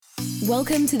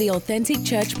Welcome to the Authentic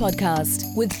Church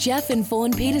Podcast with Jeff and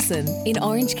Fawn Peterson in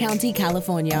Orange County,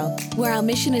 California, where our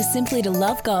mission is simply to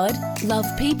love God, love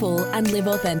people, and live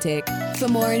authentic. For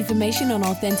more information on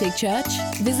Authentic Church,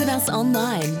 visit us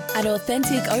online at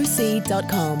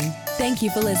AuthenticOC.com. Thank you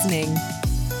for listening.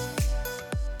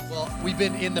 Well, we've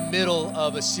been in the middle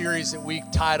of a series that we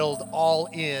titled All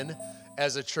In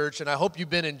as a church, and I hope you've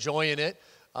been enjoying it.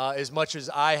 As much as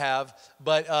I have,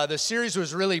 but the series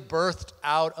was really birthed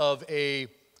out of a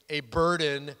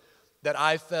burden that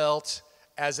I felt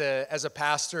as a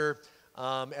pastor,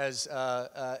 as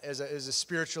a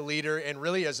spiritual leader, and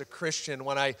really as a Christian.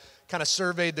 When I kind of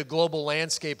surveyed the global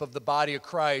landscape of the body of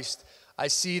Christ, I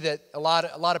see that a lot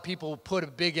of people put a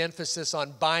big emphasis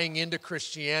on buying into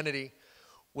Christianity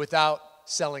without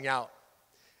selling out.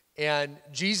 And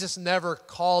Jesus never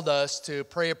called us to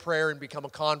pray a prayer and become a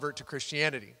convert to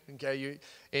Christianity. Okay,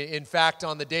 in fact,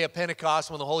 on the day of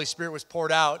Pentecost, when the Holy Spirit was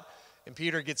poured out, and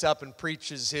Peter gets up and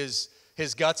preaches his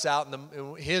guts out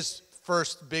in his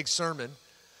first big sermon,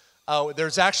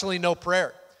 there's actually no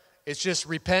prayer. It's just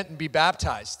repent and be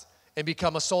baptized and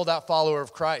become a sold-out follower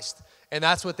of Christ. And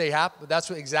that's what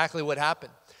exactly what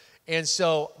happened. And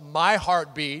so my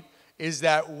heartbeat is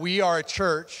that we are a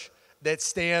church that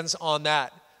stands on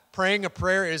that. Praying a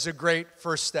prayer is a great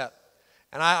first step.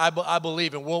 And I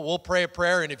believe, and we'll pray a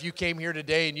prayer, and if you came here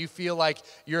today and you feel like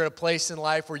you're at a place in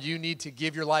life where you need to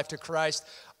give your life to Christ,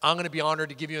 I'm going to be honored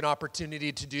to give you an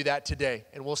opportunity to do that today.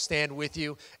 And we'll stand with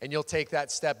you, and you'll take that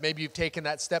step. Maybe you've taken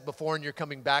that step before and you're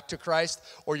coming back to Christ,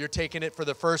 or you're taking it for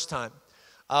the first time.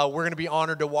 We're going to be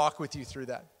honored to walk with you through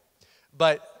that.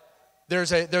 But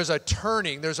there's a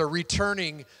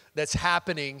returning that's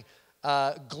happening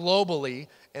globally,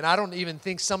 and I don't even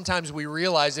think sometimes we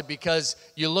realize it because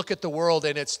you look at the world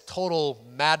and it's total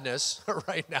madness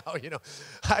right now. You know,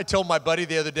 I told my buddy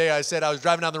the other day, I said, I was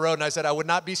driving down the road and I said, I would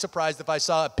not be surprised if I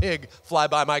saw a pig fly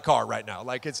by my car right now.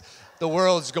 Like the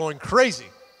world's going crazy,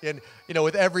 and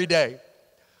with every day.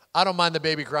 I don't mind the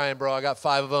baby crying, bro. I got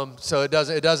 5 of them, so it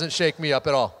doesn't shake me up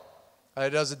at all.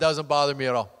 It doesn't bother me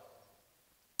at all.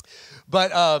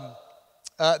 But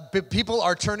people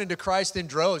are turning to Christ in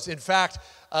droves. In fact,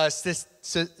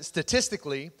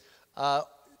 statistically,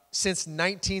 since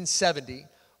 1970,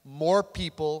 more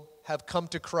people have come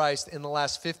to Christ in the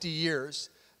last 50 years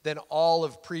than all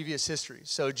of previous history.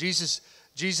 So Jesus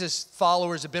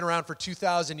followers have been around for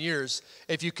 2,000 years.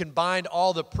 If you combine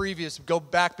all the previous, go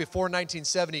back before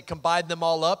 1970, combine them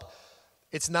all up,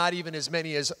 it's not even as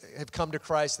many as have come to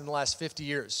Christ in the last 50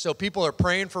 years. So people are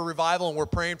praying for revival, and we're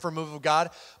praying for a move of God,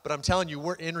 but I'm telling you,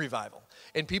 we're in revival.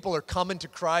 And people are coming to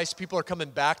Christ. People are coming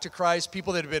back to Christ.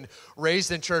 People that have been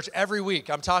raised in church every week.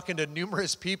 I'm talking to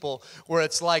numerous people where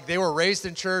it's like they were raised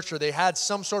in church, or they had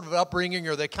some sort of upbringing,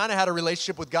 or they kind of had a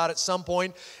relationship with God at some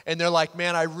point, and they're like,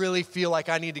 man, I really feel like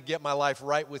I need to get my life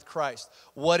right with Christ.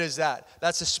 What is that?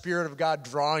 That's the Spirit of God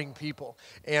drawing people.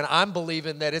 And I'm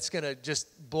believing that it's going to just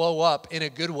blow up in a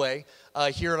good way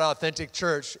here at Authentic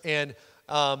Church. And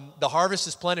the harvest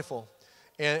is plentiful,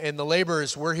 and the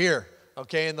laborers, we're here.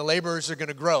 Okay, and the laborers are going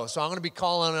to grow. So I'm going to be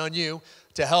calling on you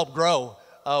to help grow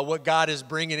what God is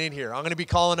bringing in here. I'm going to be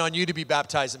calling on you to be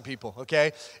baptizing people,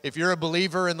 okay? If you're a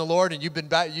believer in the Lord and you've been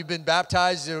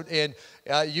baptized and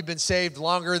you've been saved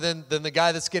longer than the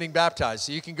guy that's getting baptized,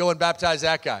 so you can go and baptize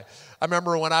that guy. I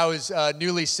remember when I was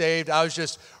newly saved, I was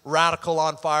just radical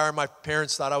on fire. My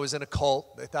parents thought I was in a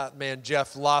cult. They thought, man,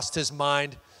 Jeff lost his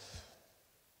mind.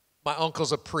 My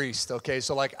uncle's a priest, okay?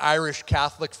 So like Irish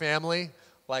Catholic family,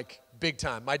 like big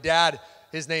time. My dad,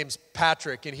 his name's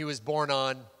Patrick, and he was born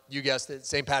on, you guessed it,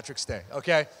 St. Patrick's Day,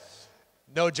 okay?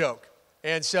 No joke.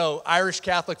 And so Irish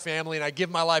Catholic family, and I give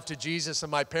my life to Jesus,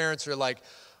 and my parents are like,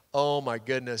 oh my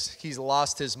goodness, he's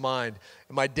lost his mind.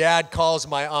 And my dad calls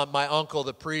my uncle,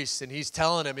 the priest, and he's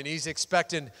telling him, and he's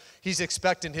expecting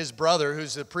his brother,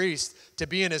 who's the priest, to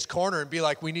be in his corner and be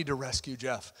like, we need to rescue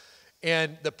Jeff.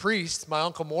 And the priest, my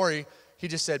Uncle Maury, he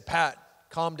just said, Pat,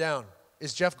 calm down.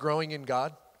 Is Jeff growing in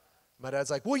God? My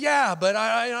dad's like, well, yeah, but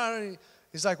I.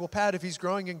 He's like, well, Pat, if he's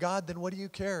growing in God, then what do you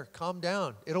care? Calm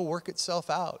down. It'll work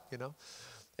itself out,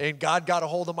 And God got a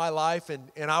hold of my life, and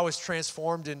I was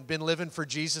transformed and been living for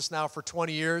Jesus now for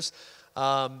 20 years.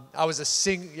 I was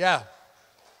yeah.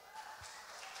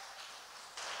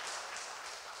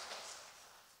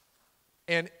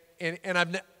 And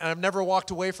I've never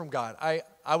walked away from God.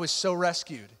 I was so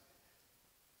rescued.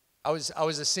 I was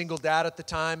a single dad at the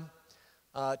time,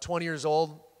 20 years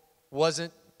old.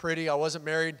 Wasn't pretty. I wasn't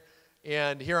married.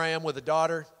 And here I am with a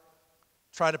daughter,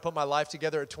 trying to put my life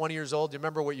together at 20 years old. Do you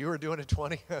remember what you were doing at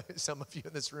 20? Some of you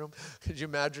in this room. Could you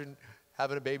imagine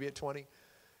having a baby at 20?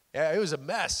 Yeah, it was a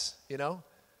mess,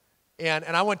 And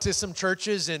I went to some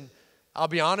churches, and I'll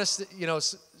be honest,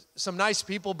 some nice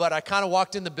people, but I kind of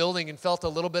walked in the building and felt a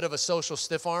little bit of a social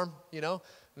stiff arm, and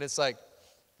it's like,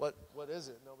 what is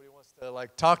it? Nobody wants to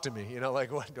like talk to me,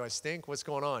 like, what, do I stink? What's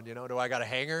going on? Do I got a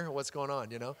hanger? What's going on,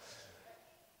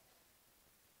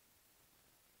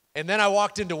 And then I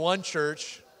walked into one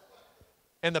church,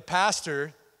 and the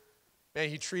pastor, man,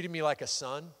 he treated me like a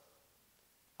son.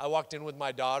 I walked in with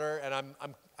my daughter, and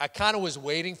I kind of was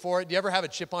waiting for it. Do you ever have a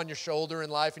chip on your shoulder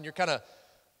in life, and you're kind of,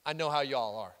 I know how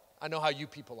y'all are. I know how you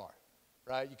people are,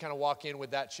 right? You kind of walk in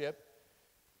with that chip.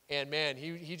 And man,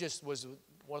 he just was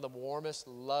one of the warmest,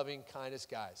 loving,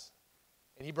 kindest guys.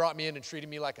 And he brought me in and treated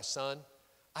me like a son.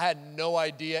 I had no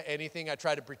idea anything. I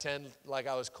tried to pretend like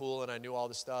I was cool and I knew all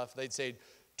the stuff. They'd say,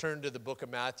 turn to the book of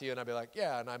Matthew, and I'd be like,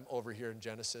 yeah, and I'm over here in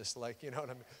Genesis, like, and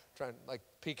I'm trying, like,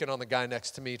 peeking on the guy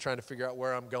next to me, trying to figure out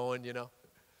where I'm going,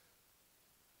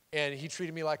 And he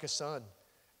treated me like a son.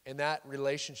 And that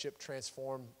relationship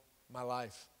transformed my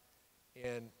life.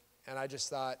 And I just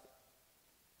thought,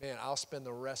 man, I'll spend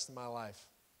the rest of my life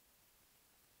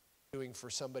doing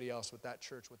for somebody else what that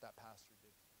church, what that pastor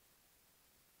did.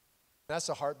 That's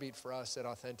the heartbeat for us at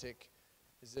Authentic,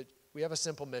 is that we have a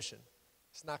simple mission.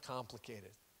 It's not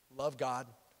complicated. Love God,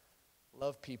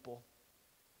 love people,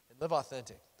 and live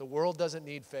authentic. The world doesn't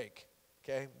need fake,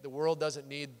 okay? The world doesn't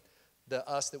need the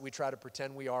us that we try to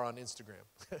pretend we are on Instagram,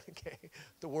 okay?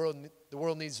 The world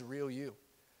needs the real you.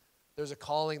 There's a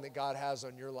calling that God has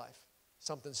on your life,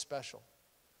 something special.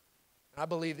 And I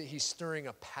believe that he's stirring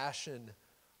a passion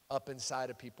up inside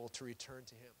of people to return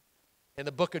to him. In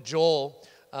the book of Joel,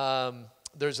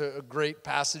 there's a great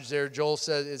passage there. Joel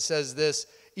says this,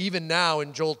 even now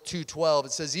in Joel 2:12,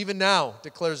 it says, even now,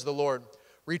 declares the Lord,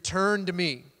 return to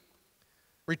me.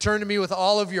 Return to me with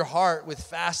all of your heart, with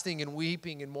fasting and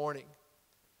weeping and mourning.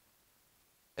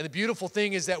 And the beautiful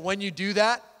thing is that when you do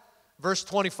that, verse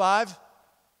 25,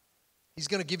 he's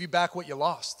going to give you back what you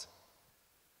lost.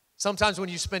 Sometimes when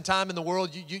you spend time in the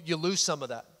world, you lose some of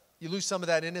that. You lose some of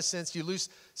that innocence.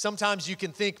 Sometimes you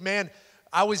can think, man,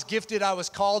 I was gifted, I was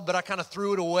called, but I kind of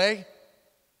threw it away.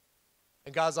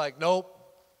 And God's like, nope.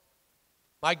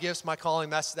 My gifts, my calling,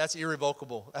 that's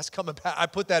irrevocable. That's coming back. I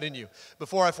put that in you.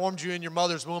 Before I formed you in your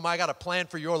mother's womb, I got a plan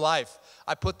for your life.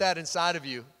 I put that inside of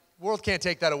you. The world can't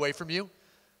take that away from you.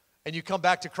 And you come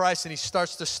back to Christ and he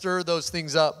starts to stir those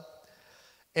things up.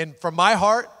 And from my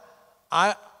heart,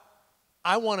 I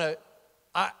want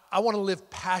to live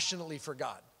passionately for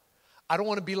God. I don't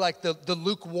want to be like the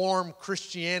lukewarm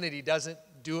Christianity doesn't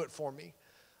do it for me.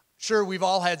 Sure, we've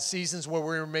all had seasons where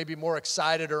we're maybe more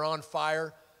excited or on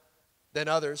fire than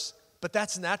others, but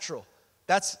that's natural.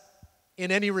 That's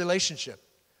in any relationship.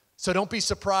 So don't be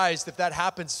surprised if that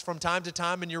happens from time to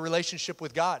time in your relationship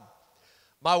with God.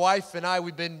 My wife and I,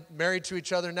 we've been married to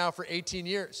each other now for 18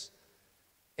 years.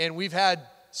 And we've had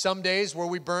some days where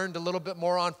we burned a little bit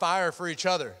more on fire for each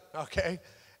other, okay?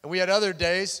 And we had other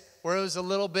days where it was a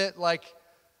little bit like,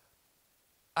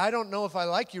 I don't know if I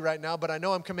like you right now, but I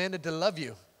know I'm commanded to love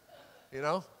you, It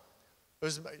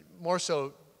was more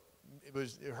so, it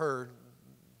was her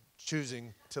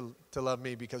choosing to love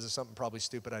me because of something probably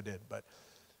stupid I did. But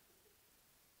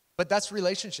that's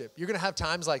relationship. You're going to have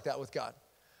times like that with God.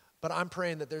 But I'm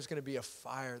praying that there's going to be a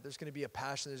fire. There's going to be a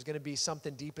passion. There's going to be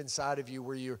something deep inside of you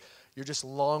where you're just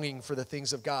longing for the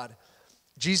things of God.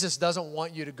 Jesus doesn't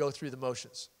want you to go through the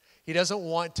motions. He doesn't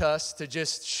want us to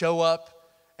just show up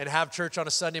and have church on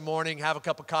a Sunday morning, have a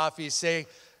cup of coffee, say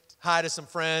hi to some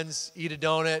friends, eat a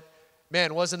donut.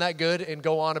 Man, wasn't that good? And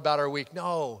go on about our week.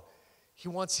 No, he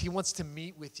wants to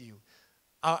meet with you.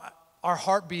 Our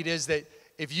heartbeat is that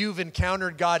if you've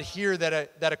encountered God here,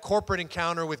 that a corporate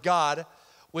encounter with God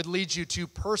would lead you to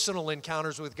personal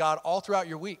encounters with God all throughout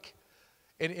your week.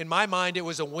 In my mind, it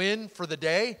was a win for the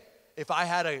day if I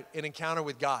had an encounter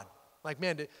with God. Like,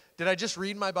 man, did I just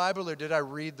read my Bible or did I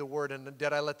read the Word? And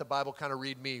did I let the Bible kind of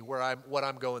read me what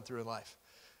I'm going through in life?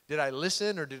 Did I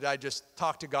listen or did I just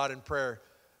talk to God in prayer,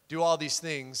 do all these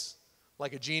things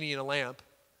like a genie in a lamp,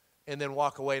 and then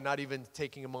walk away, not even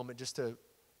taking a moment just to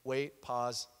wait,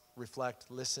 pause, reflect,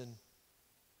 listen?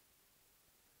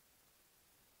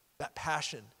 That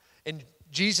passion. And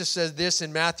Jesus says this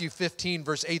in Matthew 15,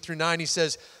 verse 8 through 9. He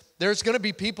says, there's going to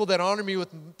be people that honor me with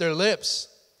their lips,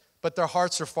 but their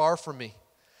hearts are far from me.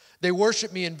 They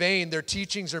worship me in vain. Their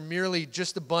teachings are merely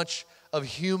just a bunch of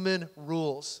human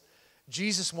rules.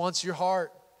 Jesus wants your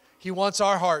heart. He wants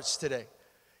our hearts today.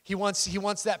 He wants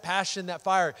that passion, that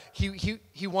fire.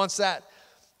 He wants that.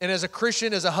 And as a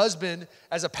Christian, as a husband,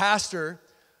 as a pastor,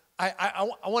 I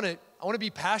want to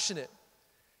be passionate.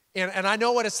 And I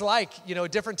know what it's like,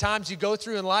 different times you go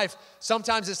through in life.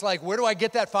 Sometimes it's like, where do I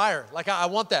get that fire? Like, I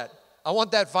want that. I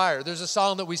want that fire. There's a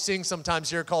song that we sing sometimes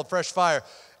here called Fresh Fire.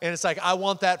 And it's like, I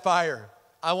want that fire.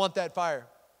 I want that fire.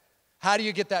 How do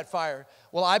you get that fire?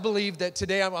 Well, I believe that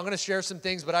today I'm going to share some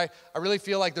things, but I really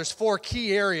feel like there's 4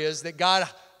 key areas that God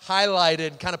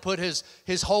highlighted, kind of put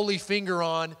his holy finger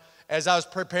on as I was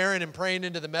preparing and praying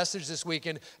into the message this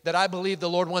weekend, that I believe the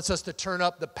Lord wants us to turn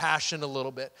up the passion a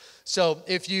little bit. So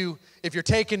if you're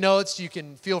taking notes, you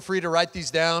can feel free to write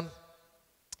these down.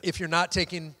 If you're not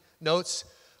taking notes,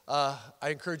 I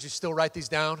encourage you to still write these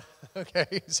down.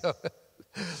 Okay, so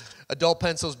adult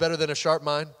pencil is better than a sharp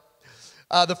mind.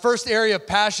 The first area of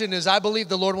passion is I believe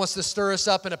the Lord wants to stir us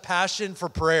up in a passion for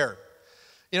prayer.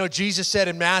 You know, Jesus said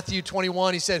in Matthew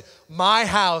 21, he said, my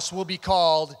house will be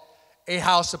called a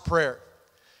house of prayer.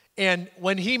 And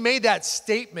when he made that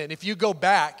statement, if you go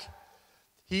back,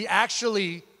 he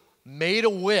actually made a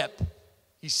whip.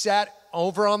 He sat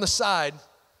over on the side,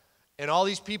 and all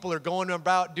these people are going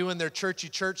about doing their churchy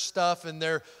church stuff, and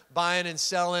they're buying and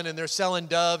selling, and they're selling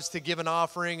doves to give an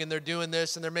offering, and they're doing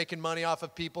this, and they're making money off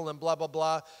of people, and blah, blah,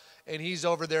 blah. And he's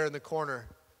over there in the corner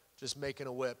just making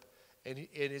a whip, and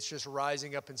it's just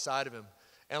rising up inside of him.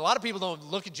 And a lot of people don't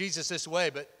look at Jesus this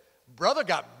way, but brother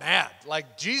got mad.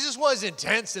 Like, Jesus was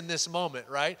intense in this moment,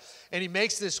 right? And he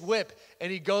makes this whip,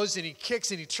 and he goes and he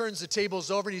kicks and he turns the tables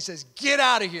over, and he says, get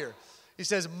out of here. He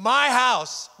says, my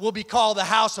house will be called the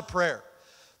house of prayer.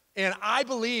 And I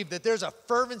believe that there's a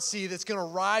fervency that's going to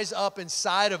rise up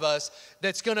inside of us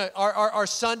that's going to, our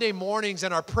Sunday mornings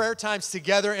and our prayer times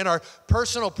together and our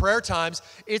personal prayer times,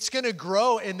 it's going to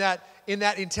grow in that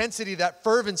intensity, that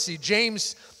fervency.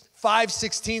 James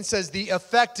 5:16 says, the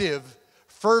effective,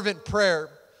 fervent prayer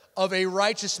of a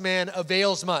righteous man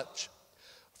avails much.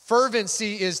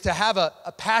 Fervency is to have a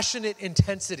passionate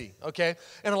intensity, okay?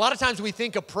 And a lot of times we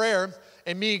think of prayer,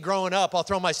 and me growing up, I'll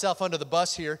throw myself under the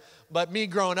bus here, but me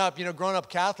growing up, growing up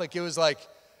Catholic, it was like,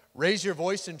 raise your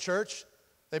voice in church.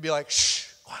 They'd be like,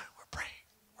 shh, quiet, we're praying,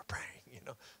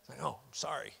 It's like, oh, I'm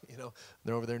sorry,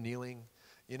 They're over there kneeling,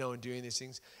 and doing these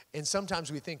things. And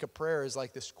sometimes we think of prayer as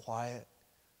like this quiet,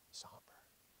 somber,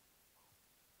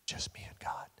 just me and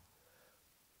God.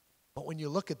 But when you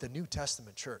look at the New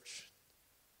Testament church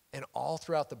and all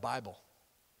throughout the Bible,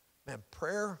 man,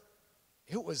 prayer,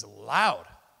 it was loud.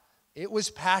 It was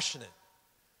passionate.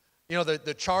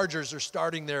 The Chargers are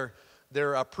starting their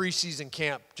preseason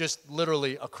camp just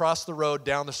literally across the road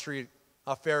down the street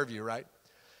off Fairview, right?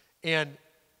 And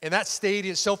that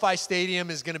stadium, SoFi Stadium,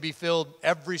 is going to be filled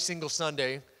every single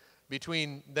Sunday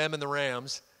between them and the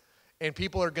Rams. And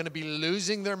people are going to be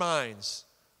losing their minds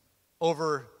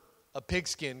over a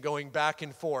pigskin going back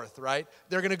and forth, right?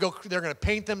 They're going to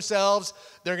paint themselves.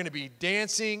 They're going to be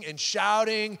dancing and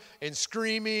shouting and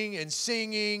screaming and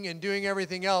singing and doing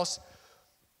everything else.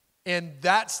 And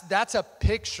that's a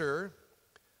picture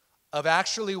of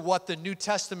actually what the New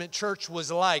Testament church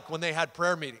was like when they had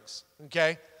prayer meetings,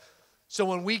 okay? So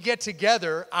when we get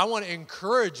together, I want to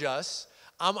encourage us.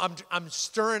 I'm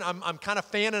kind of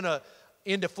fanning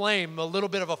into flame a little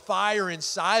bit of a fire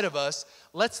inside of us.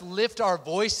 Let's lift our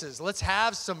voices. Let's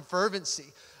have some fervency.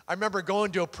 I remember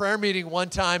going to a prayer meeting one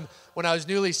time when I was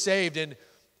newly saved, and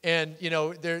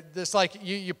there's like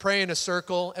you pray in a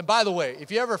circle. And by the way, if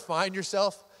you ever find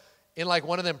yourself in like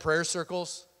one of them prayer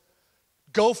circles,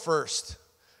 go first.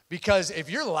 Because if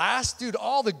you're last, dude,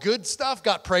 all the good stuff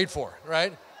got prayed for,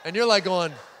 right? And you're like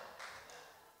going,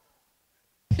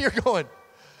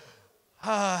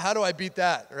 how do I beat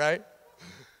that, right?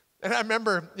 And I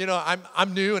remember,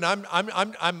 I'm new, and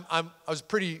I was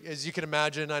pretty, as you can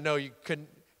imagine. I know you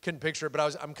couldn't picture it,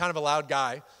 but I'm kind of a loud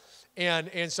guy,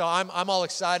 and so I'm all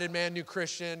excited, man. New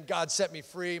Christian, God set me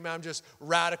free, man. I'm just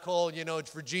radical,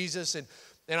 for Jesus, and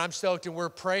I'm stoked. And we're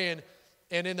praying,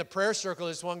 and in the prayer circle,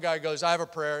 this one guy goes, "I have a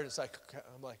prayer," and it's like, okay.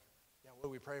 I'm like, "Yeah, what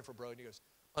are we praying for, bro?" And he goes,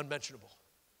 "Unmentionable."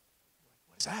 I'm like,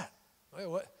 what is that? Wait,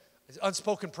 what? It's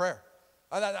unspoken prayer.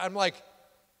 I'm like,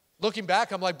 looking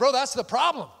back, I'm like, bro, that's the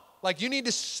problem. Like, you need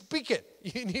to speak it.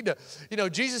 You need to,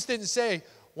 Jesus didn't say,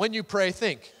 when you pray,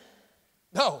 think.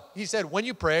 No, he said, when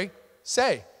you pray,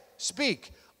 say,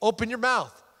 speak, open your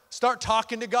mouth, start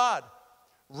talking to God,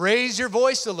 raise your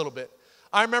voice a little bit.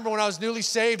 I remember when I was newly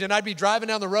saved and I'd be driving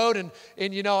down the road and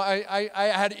I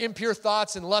had impure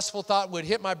thoughts and lustful thought would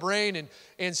hit my brain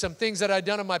and some things that I'd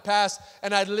done in my past,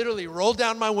 and I'd literally roll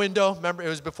down my window. Remember, it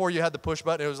was before you had the push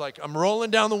button. It was like, I'm rolling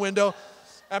down the window.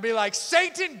 I'd be like,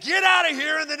 Satan, get out of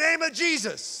here in the name of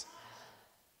Jesus.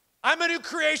 I'm a new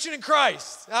creation in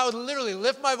Christ. I would literally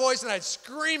lift my voice and I'd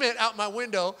scream it out my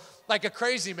window like a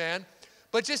crazy man.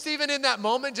 But just even in that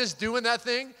moment, just doing that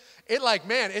thing,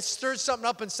 it stirs something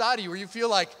up inside of you where you feel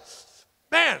like,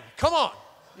 man, come on,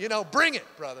 bring it,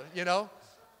 brother,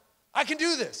 I can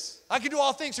do this. I can do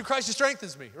all things through Christ who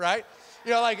strengthens me, right?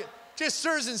 Like it just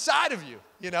stirs inside of you,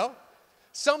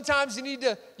 Sometimes you need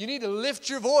to lift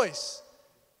your voice,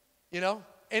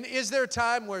 And is there a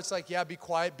time where it's like, yeah, be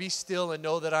quiet, be still, and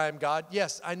know that I am God?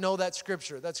 Yes, I know that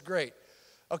scripture. That's great.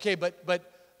 Okay, but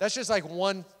that's just like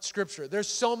one scripture. There's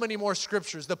so many more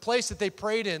scriptures. The place that they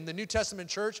prayed in, the New Testament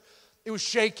church, it was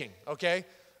shaking, okay?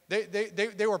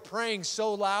 They were praying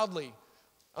so loudly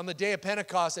on the day of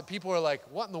Pentecost that people were like,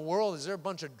 what in the world? Is there a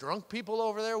bunch of drunk people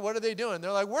over there? What are they doing?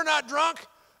 They're like, we're not drunk.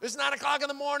 It's 9 o'clock in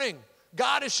the morning.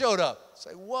 God has showed up. It's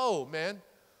like, whoa, man.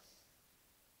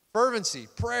 Fervency,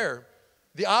 prayer.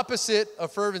 The opposite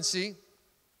of fervency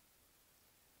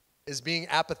is being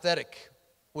apathetic,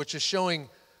 which is showing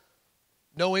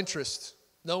no interest,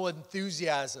 no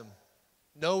enthusiasm,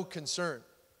 no concern.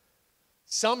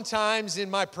 Sometimes in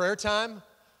my prayer time,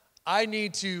 I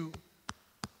need to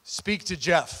speak to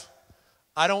Jeff.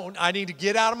 I need to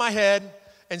get out of my head,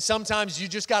 and sometimes you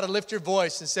just got to lift your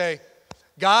voice and say,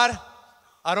 God,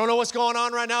 I don't know what's going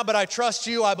on right now, but I trust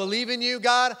you. I believe in you,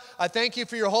 God. I thank you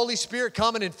for your Holy Spirit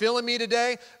coming and filling me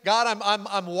today. God,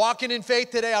 I'm walking in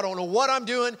faith today. I don't know what I'm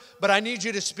doing, but I need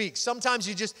you to speak. Sometimes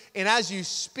and as you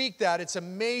speak that, it's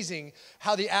amazing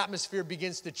how the atmosphere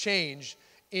begins to change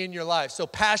in your life. So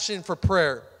passion for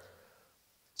prayer.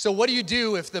 So what do you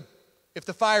do if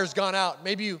the fire's gone out?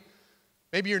 Maybe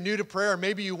you're new to prayer, or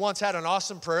maybe you once had an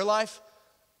awesome prayer life,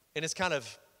 and it's kind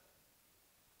of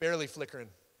barely flickering.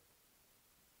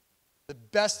 The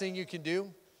best thing you can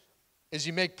do is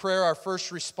you make prayer our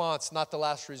first response, not the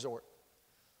last resort.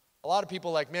 A lot of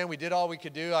people are like, man, we did all we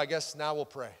could do. I guess now we'll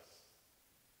pray.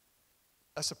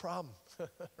 That's a problem,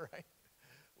 right?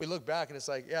 We look back and it's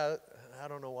like, yeah, I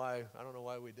don't know why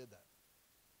we did that.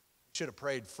 We should have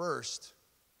prayed first,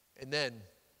 and then,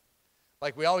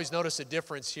 like we always notice a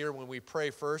difference here when we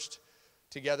pray first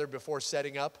together before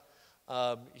setting up.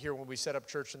 Here when we set up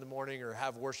church in the morning or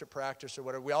have worship practice or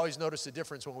whatever, we always notice a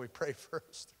difference when we pray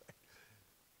first. Right?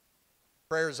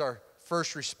 Prayer is our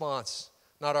first response,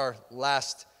 not our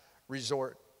last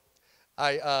resort.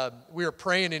 We were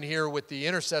praying in here with the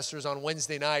intercessors on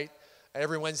Wednesday night,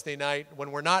 every Wednesday night,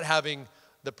 when we're not having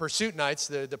the pursuit nights,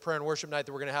 the prayer and worship night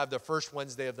that we're going to have the first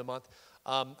Wednesday of the month.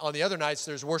 On the other nights,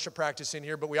 there's worship practice in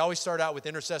here, but we always start out with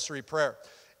intercessory prayer.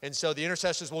 And so the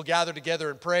intercessors will gather together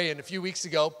and pray. And a few weeks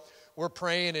ago, we're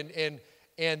praying,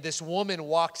 and this woman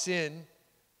walks in,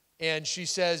 and she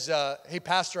says, hey,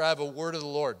 Pastor, I have a word of the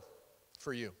Lord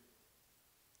for you.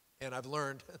 And I've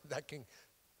learned that can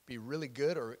be really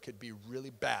good or it could be really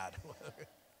bad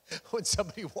when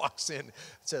somebody walks in and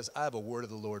says, I have a word of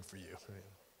the Lord for you.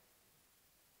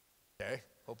 Okay,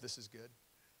 hope this is good.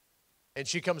 And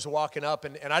she comes walking up,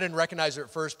 and I didn't recognize her at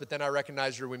first, but then I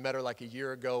recognized her. We met her like a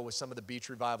year ago with some of the beach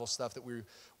revival stuff that we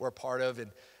were a part of,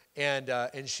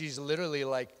 and she's literally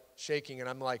like shaking, and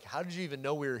I'm like, how did you even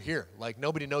know we were here? Like,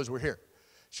 nobody knows we're here.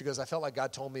 She goes, I felt like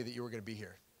God told me that you were going to be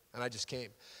here, and I just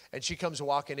came. And she comes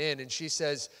walking in, and she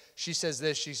says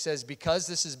this, because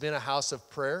this has been a house of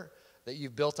prayer, that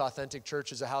you've built Authentic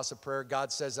Church as a house of prayer,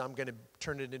 God says, I'm going to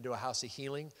turn it into a house of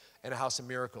healing and a house of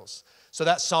miracles. So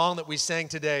that song that we sang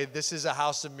today, This is a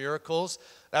House of Miracles,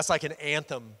 that's like an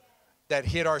anthem that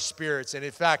hit our spirits. And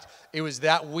in fact, it was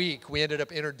that week we ended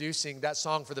up introducing that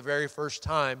song for the very first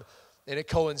time, and it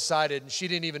coincided. And she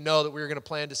didn't even know that we were going to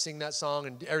plan to sing that song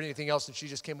and everything else, and she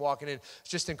just came walking in. It's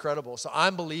just incredible. So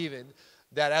I'm believing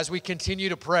that as we continue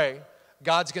to pray,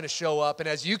 God's going to show up. And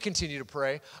as you continue to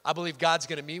pray, I believe God's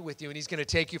going to meet with you, and he's going to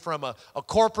take you from a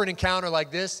corporate encounter like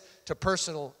this to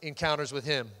personal encounters with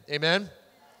him. Amen?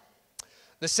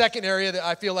 The second area that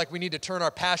I feel like we need to turn our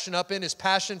passion up in is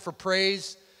passion for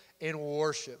praise and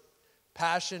worship.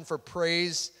 Passion for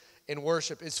praise and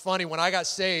worship. It's funny, when I got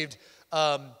saved,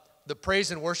 the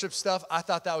praise and worship stuff, I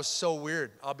thought that was so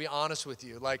weird. I'll be honest with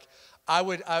you. Like,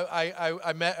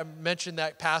 I mentioned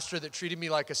that pastor that treated me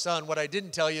like a son. What I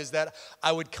didn't tell you is that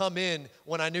I would come in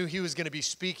when I knew he was going to be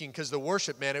speaking, because the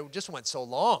worship, man, it just went so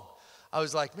long. I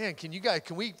was like, man, can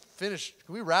we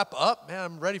wrap up? Man,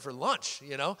 I'm ready for lunch,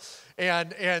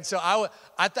 And so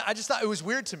I just thought it was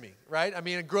weird to me, right? I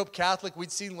mean, I grew up Catholic.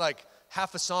 We'd sing like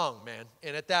half a song, man.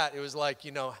 And at that, it was like,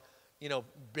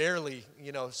 barely,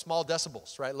 small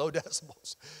decibels, right? Low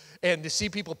decibels. And to see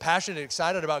people passionate and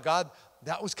excited about God,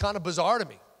 that was kind of bizarre to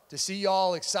me. To see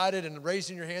y'all excited and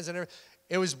raising your hands and everything.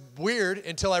 It was weird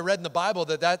until I read in the Bible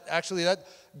that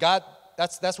God,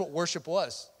 that's what worship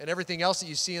was. And everything else that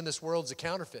you see in this world is a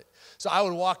counterfeit. So I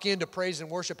would walk into praise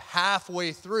and worship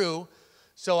halfway through,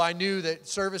 so I knew that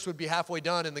service would be halfway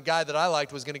done and the guy that I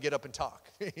liked was going to get up and talk.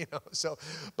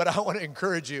 But I want to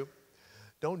encourage you,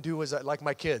 don't do like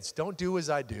my kids, don't do as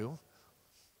I do.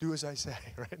 do as I say,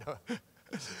 right?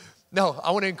 No,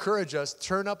 I want to encourage us,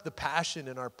 turn up the passion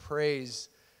in our praise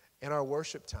and our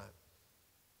worship time.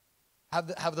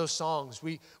 Have those songs.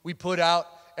 We put out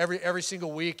every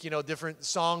single week, different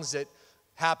songs that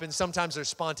happen. Sometimes there's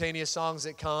spontaneous songs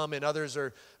that come, and others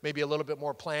are maybe a little bit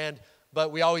more planned.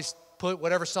 But we always put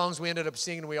whatever songs we ended up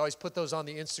singing, we always put those on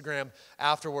the Instagram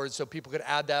afterwards so people could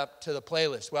add that to the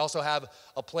playlist. We also have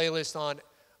a playlist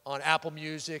on Apple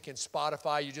Music and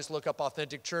Spotify. You just look up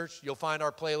Authentic Church. You'll find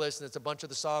our playlist, and it's a bunch of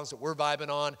the songs that we're vibing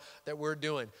on, that we're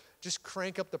doing. Just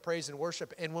crank up the praise and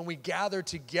worship. And when we gather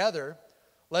together,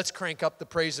 let's crank up the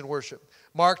praise and worship.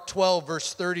 Mark 12,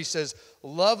 verse 30 says,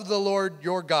 love the Lord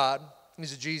your God,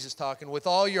 this is Jesus talking, with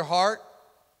all your heart,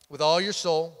 with all your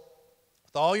soul,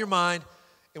 with all your mind,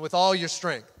 and with all your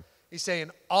strength. He's saying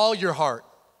all your heart,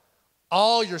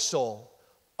 all your soul,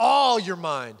 all your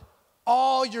mind,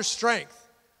 all your strength.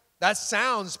 That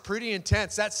sounds pretty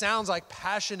intense. That sounds like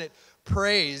passionate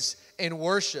praise and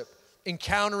worship,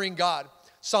 encountering God.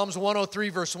 Psalms 103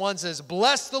 verse 1 says,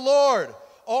 bless the Lord,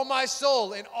 O my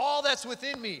soul, and all that's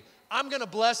within me. I'm going to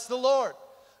bless the Lord.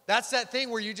 That's that thing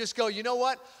where you just go, you know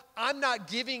what? I'm not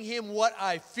giving him what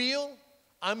I feel.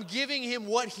 I'm giving him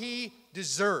what he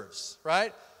deserves,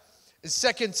 right? In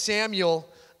 2 Samuel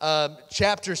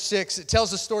chapter 6, it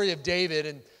tells the story of David,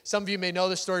 and some of you may know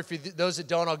the story. For those that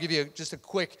don't, I'll give you just a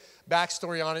quick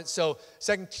backstory on it. So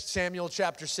 2 Samuel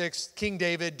chapter 6, King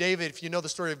David. David, if you know the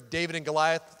story of David and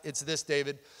Goliath, it's this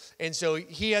David. And so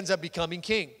he ends up becoming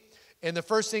king. And the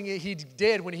first thing he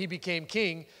did when he became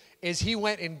king is he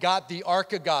went and got the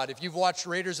Ark of God. If you've watched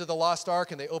Raiders of the Lost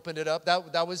Ark and they opened it up,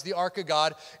 that was the Ark of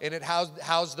God, and it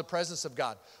housed the presence of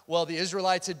God. Well, the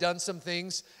Israelites had done some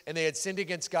things, and they had sinned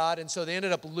against God, and so they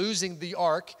ended up losing the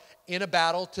Ark in a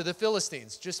battle to the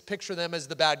Philistines. Just picture them as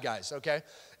the bad guys, okay?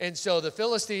 And so the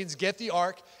Philistines get the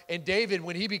Ark, and David,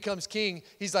 when he becomes king,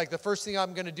 he's like, the first thing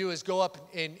I'm going to do is go up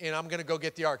and I'm going to go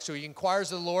get the Ark. So he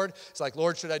inquires of the Lord. He's like,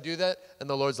 Lord, should I do that? And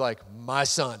the Lord's like, my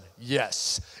son,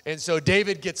 yes. And so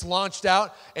David gets launched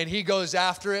out, and he goes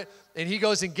after it, and he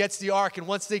goes and gets the Ark. And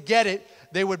once they get it,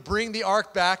 they would bring the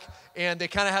Ark back, and they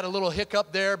kind of had a little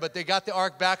hiccup there, but they got the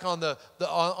Ark back on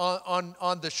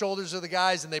the shoulders of the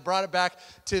guys, and they brought it back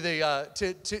to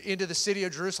into the city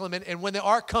of Jerusalem. And when the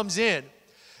Ark comes in,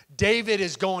 David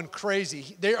is going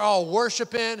crazy. They're all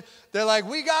worshiping. They're like,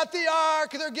 we got the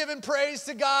Ark. They're giving praise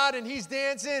to God, and he's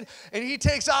dancing, and he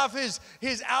takes off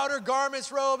his outer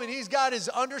garments robe, and he's got his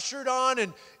undershirt on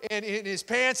and his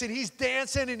pants, and he's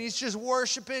dancing, and he's just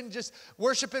worshiping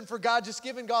for God, just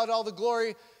giving God all the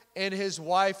glory. And his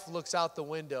wife looks out the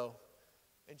window,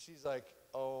 and she's like,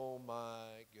 oh my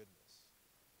goodness.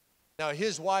 Now,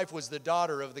 his wife was the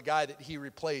daughter of the guy that he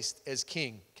replaced as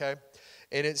king, okay?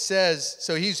 And it says,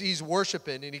 so he's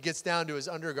worshiping, and he gets down to his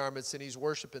undergarments, and he's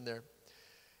worshiping there.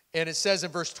 And it says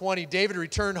in verse 20, David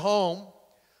returned home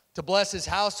to bless his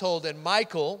household, and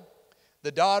Michal,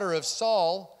 the daughter of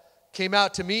Saul, came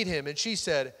out to meet him, and she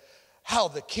said, how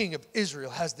the king of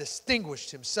Israel has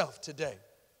distinguished himself today,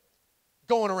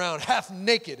 going around half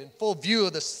naked in full view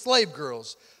of the slave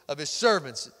girls of his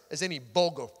servants, as any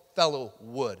vulgar fellow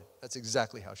would. That's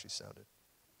exactly how she sounded.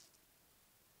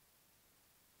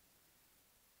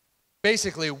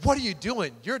 Basically, what are you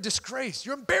doing? You're a disgrace.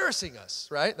 You're embarrassing us,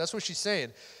 right? That's what she's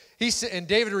saying. And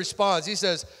David responds. He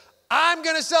says, I'm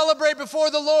going to celebrate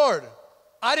before the Lord.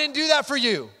 I didn't do that for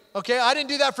you, okay? I didn't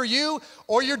do that for you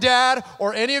or your dad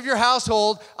or any of your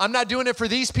household. I'm not doing it for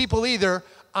these people either.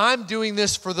 I'm doing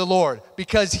this for the Lord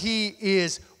because he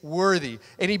is worthy.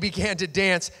 And he began to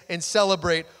dance and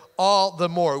celebrate all the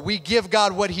more. We give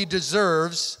God what he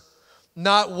deserves,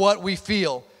 not what we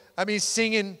feel. I mean,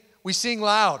 we sing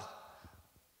loud.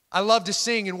 I love to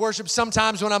sing and worship.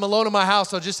 Sometimes when I'm alone in my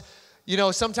house, I'll just,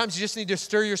 sometimes you just need to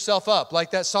stir yourself up,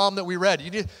 like that psalm that we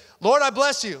read. Lord, I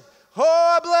bless you.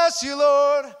 Oh, I bless you,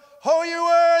 Lord. Oh,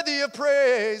 you're worthy of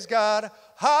praise, God.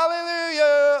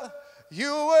 Hallelujah.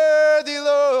 You're worthy,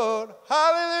 Lord.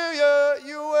 Hallelujah.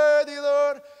 You're worthy,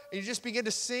 Lord. And you just begin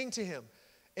to sing to him,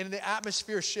 and the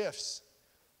atmosphere shifts.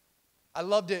 I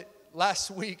loved it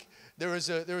last week. There was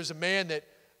a man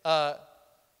that,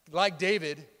 like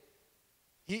David,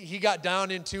 He got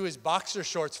down into his boxer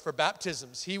shorts for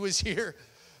baptisms. He was here,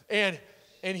 and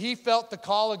he felt the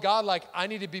call of God, like, I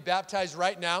need to be baptized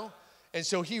right now. And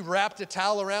so he wrapped a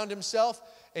towel around himself,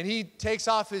 and he takes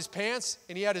off his pants,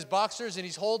 and he had his boxers, and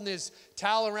he's holding his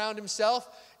towel around himself,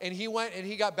 and he went and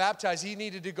he got baptized. He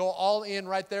needed to go all in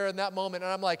right there in that moment.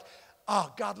 And I'm like,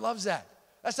 oh, God loves that.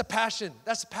 That's a passion.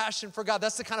 That's a passion for God.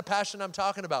 That's the kind of passion I'm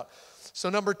talking about. So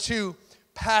number 2,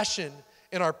 passion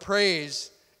in our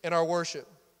praise and our worship.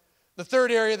 The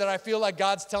third area that I feel like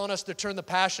God's telling us to turn the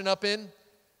passion up in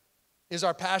is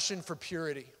our passion for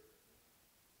purity.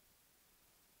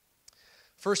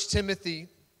 1 Timothy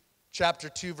chapter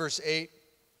 2, verse 8.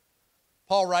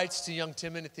 Paul writes to young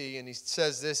Timothy, and he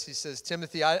says this. He says,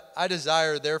 Timothy, I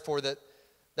desire, therefore, that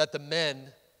the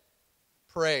men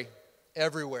pray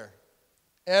everywhere,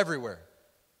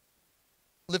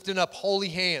 lifting up holy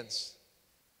hands,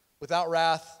 without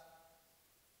wrath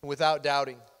and without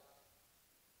doubting.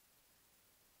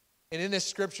 And in this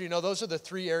scripture, those are the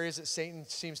three areas that Satan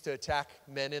seems to attack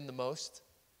men in the most.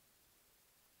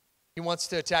 He wants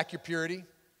to attack your purity.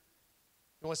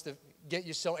 He wants to get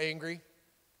you so angry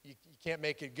you can't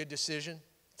make a good decision,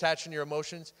 attaching your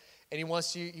emotions. And he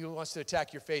wants to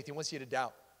attack your faith. He wants you to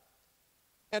doubt.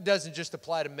 That doesn't just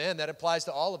apply to men. That applies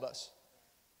to all of us.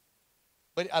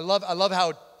 But I love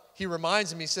how he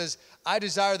reminds him. He says, I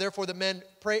desire, therefore, that men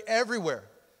pray everywhere.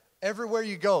 Everywhere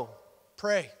you go,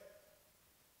 pray.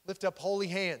 Lift up holy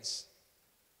hands.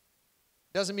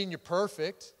 Doesn't mean you're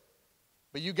perfect,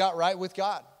 but you got right with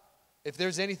God. If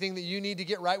there's anything that you need to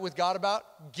get right with God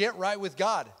about, get right with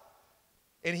God.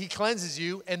 And he cleanses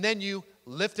you, and then you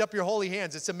lift up your holy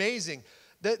hands. It's amazing.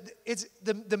 It's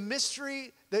the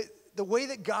mystery, the way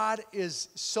that God is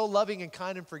so loving and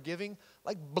kind and forgiving,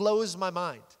 blows my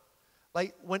mind.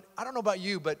 I don't know about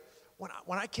you, but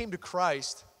when I came to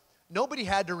Christ, nobody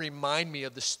had to remind me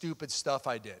of the stupid stuff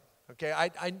I did. Okay,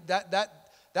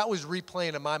 that was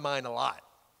replaying in my mind a lot.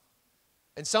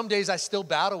 And some days I still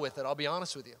battle with it, I'll be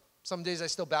honest with you. Some days I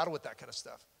still battle with that kind of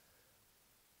stuff.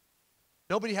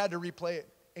 Nobody had to replay it.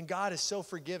 And God is so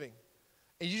forgiving.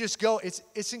 And you just go,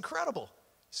 it's incredible.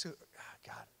 So,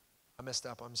 God, I messed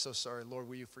up. I'm so sorry. Lord,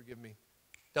 will you forgive me?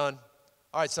 Done.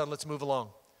 All right, son, let's move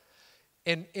along.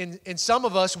 And some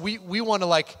of us, we want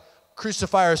to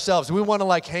crucify ourselves. We want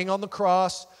to hang on the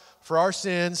cross for our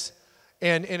sins.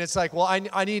 And it's well,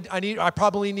 I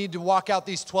probably need to walk out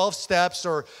these 12 steps,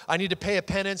 or I need to pay a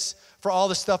penance for all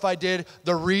the stuff I did.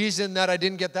 The reason that I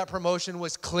didn't get that promotion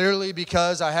was clearly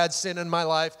because I had sin in my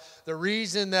life. The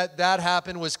reason that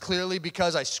happened was clearly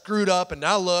because I screwed up, and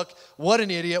now look, what an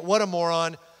idiot, what a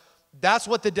moron. That's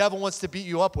what the devil wants to beat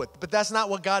you up with, but that's not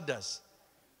what God does.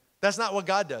 That's not what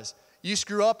God does. You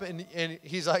screw up, and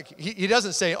he's he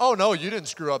doesn't say, oh, no, you didn't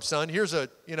screw up, son. Here's a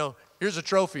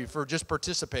trophy for just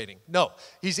participating. No,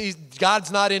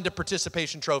 God's not into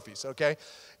participation trophies, okay?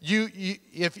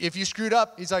 If you screwed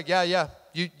up, he's yeah,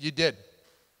 you did.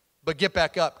 But get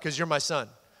back up, because you're my son.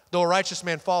 Though a righteous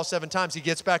man falls 7 times, he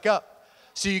gets back up.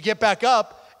 So you get back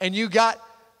up, and you got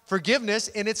forgiveness,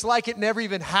 and it's like it never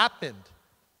even happened.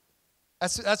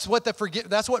 That's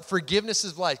what forgiveness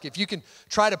is like. If you can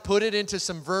try to put it into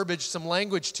some verbiage, some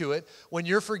language to it, when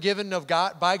you're forgiven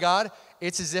by God,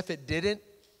 it's as if it didn't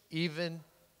even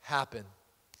happen.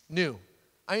 New.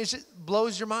 It just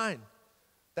blows your mind.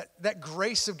 That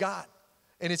grace of God.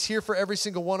 And it's here for every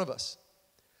single one of us.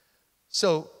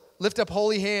 So lift up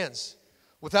holy hands,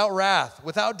 without wrath,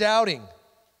 without doubting,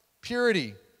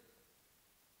 purity.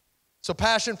 So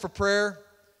passion for prayer,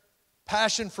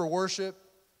 passion for worship,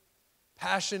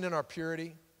 passion in our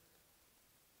purity.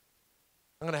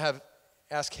 I'm going to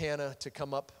ask Hannah to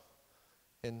come up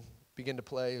and begin to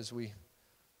play as we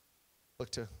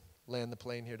look to land the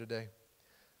plane here today.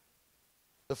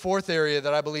 The fourth area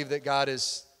that I believe that God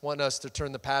is wanting us to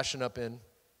turn the passion up in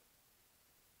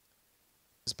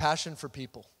is passion for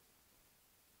people.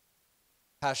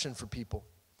 Passion for people.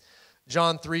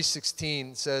 John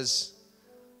 3:16 says,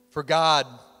 "For God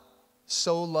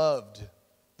so loved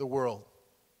the world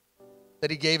that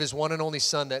he gave his one and only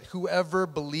Son, that whoever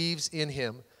believes in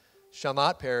him shall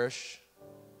not perish,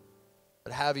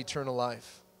 but have eternal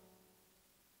life."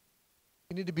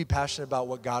 You need to be passionate about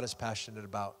what God is passionate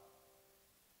about.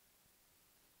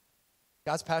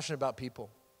 God's passionate about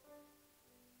people.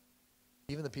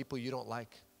 Even the people you don't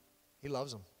like, he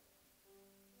loves them.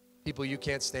 People you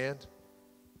can't stand.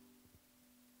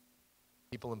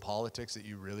 People in politics that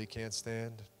you really can't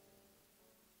stand.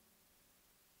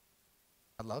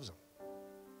 God loves them.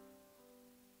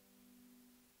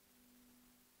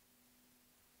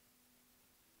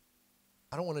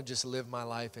 I don't want to just live my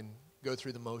life and go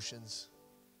through the motions,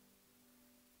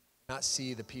 not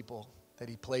see the people that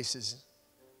he places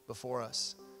before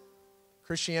us.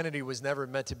 Christianity was never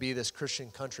meant to be this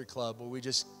Christian country club where we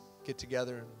just get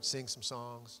together and sing some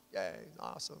songs. Yay,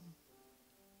 awesome.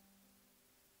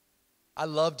 I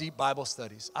love deep Bible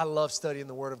studies. I love studying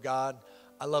the Word of God.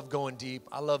 I love going deep.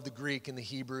 I love the Greek and the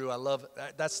Hebrew. I love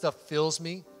that stuff fills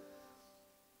me.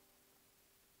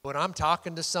 When I'm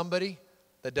talking to somebody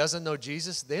that doesn't know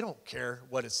Jesus, they don't care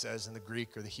what it says in the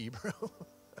Greek or the Hebrew.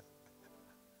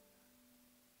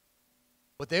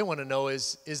 What they want to know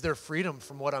is there freedom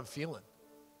from what I'm feeling?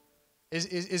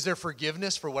 Is there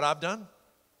forgiveness for what I've done?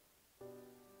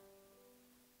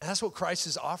 And that's what Christ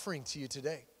is offering to you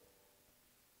today.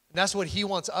 And that's what he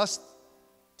wants us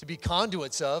to be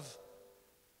conduits of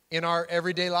in our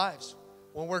everyday lives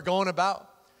when we're going about.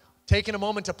 Taking a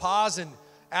moment to pause and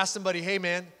ask somebody, hey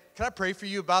man, can I pray for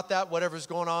you about that, whatever's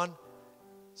going on?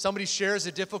 Somebody shares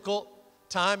a difficult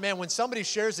time. Man, when somebody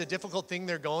shares a difficult thing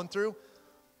they're going through,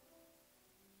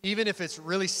 even if it's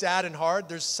really sad and hard,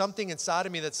 there's something inside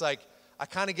of me that's like, I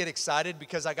kind of get excited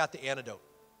because I got the antidote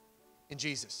in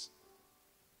Jesus.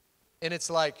 And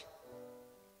it's like,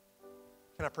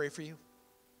 can I pray for you?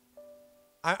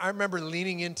 I remember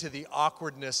leaning into the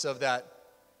awkwardness of that.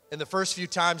 And the first few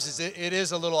times, it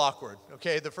is a little awkward,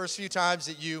 okay? The first few times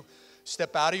that you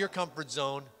step out of your comfort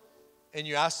zone and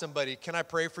you ask somebody, can I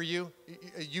pray for you?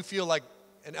 You feel like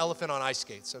an elephant on ice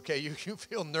skates, okay? You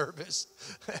feel nervous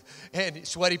and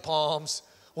sweaty palms.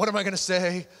 What am I going to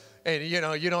say? And,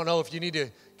 you don't know if you need to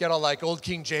get all like old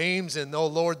King James and, oh,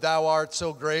 Lord, thou art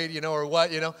so great, or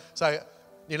what, It's like,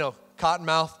 cotton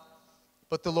mouth.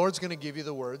 But the Lord's going to give you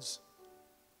the words.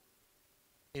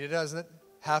 And it doesn't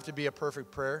have to be a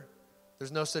perfect prayer.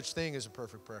 There's no such thing as a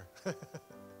perfect prayer. It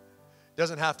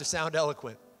doesn't have to sound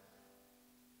eloquent.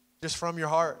 Just from your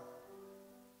heart.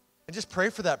 And just pray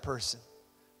for that person.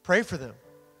 Pray for them.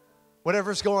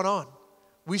 Whatever's going on.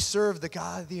 We serve the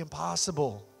God of the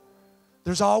impossible.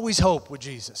 There's always hope with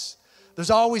Jesus. There's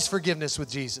always forgiveness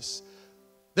with Jesus.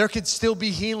 There could still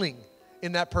be healing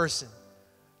in that person.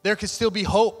 There could still be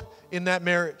hope in that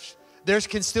marriage. There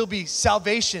can still be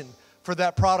salvation for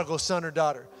that prodigal son or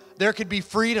daughter. There could be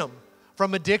freedom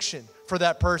from addiction for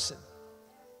that person.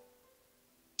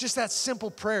 Just that simple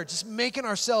prayer, just making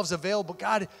ourselves available.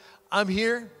 God, I'm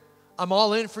here. I'm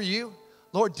all in for you.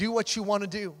 Lord, do what you want to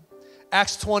do.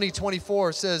 Acts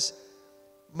 20:24 says,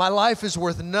 my life is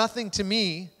worth nothing to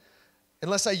me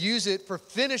unless I use it for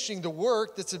finishing the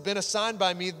work that's been assigned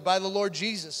by me by the Lord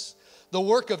Jesus. The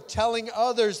work of telling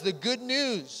others the good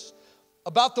news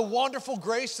about the wonderful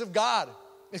grace of God.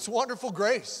 It's wonderful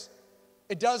grace.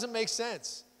 It doesn't make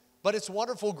sense, but it's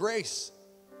wonderful grace.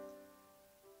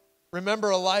 Remember,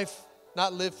 a life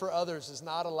not lived for others is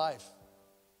not a life.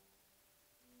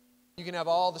 You can have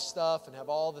all the stuff and have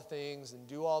all the things and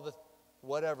do all the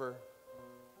whatever.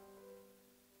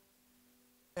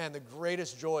 And the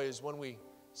greatest joy is when we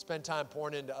spend time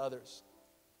pouring into others.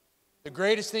 The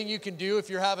greatest thing you can do if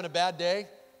you're having a bad day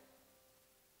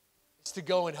is to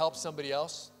go and help somebody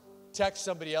else. Text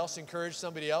somebody else, encourage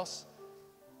somebody else.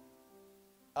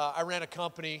 I ran a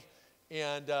company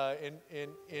and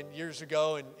years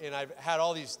ago, and I've had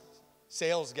all these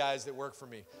sales guys that work for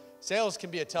me. Sales can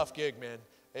be a tough gig, man.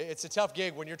 It's a tough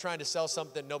gig when you're trying to sell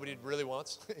something nobody really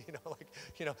wants.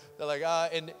 They're like,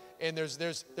 and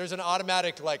there's an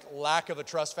automatic like lack of a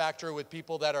trust factor with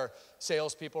people that are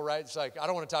salespeople, right? It's like, I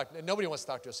don't want to talk, nobody wants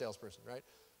to talk to a salesperson, right?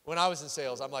 When I was in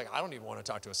sales, I'm like, I don't even want to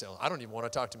talk to a sales. I don't even want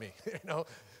to talk to me,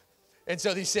 And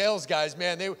so these sales guys,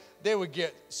 man, they would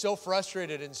get so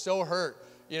frustrated and so hurt,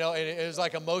 and it was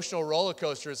like emotional roller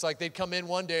coaster. It's like they'd come in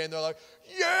one day and they're like,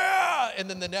 yeah! And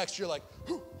then the next you're like,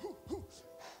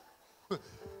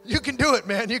 you can do it,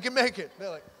 man. You can make it. They're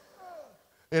like,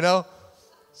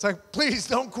 it's like, please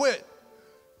don't quit.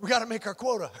 We got to make our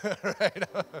quota, right?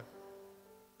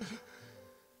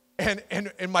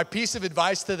 And my piece of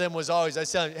advice to them was always, I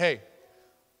said, hey,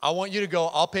 I want you to go.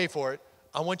 I'll pay for it.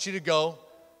 I want you to go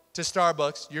to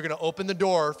Starbucks. You're going to open the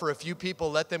door for a few people,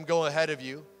 let them go ahead of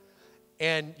you,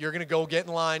 and you're going to go get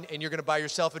in line, and you're going to buy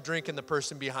yourself a drink and the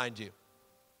person behind you.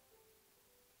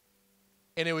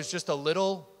 And it was just a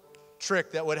little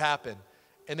trick that would happen.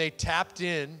 And they tapped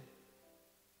in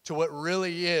to what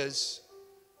really is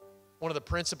one of the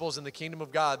principles in the kingdom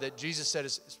of God that Jesus said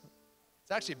it's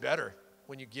actually better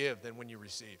when you give than when you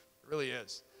receive. It really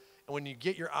is. And when you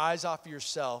get your eyes off of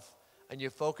yourself and you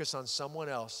focus on someone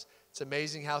else, it's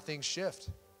amazing how things shift.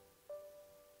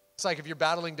 It's like if you're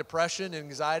battling depression and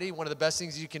anxiety, one of the best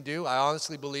things you can do, I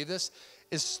honestly believe this,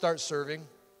 is start serving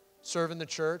the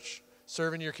church,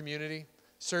 serving your community,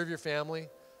 serve your family,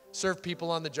 serve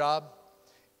people on the job,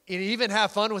 and even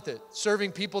have fun with it.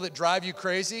 Serving people that drive you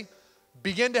crazy,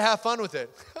 begin to have fun with it.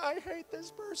 I hate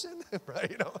this person,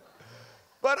 right?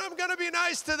 But I'm going to be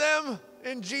nice to them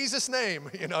in Jesus' name.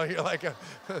 You're like,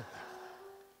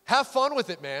 have fun with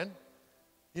it, man.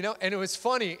 And it was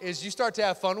funny is you start to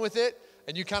have fun with it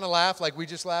and you kind of laugh like we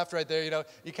just laughed right there,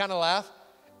 you kind of laugh.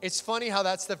 It's funny how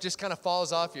that stuff just kind of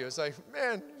falls off you. It's like,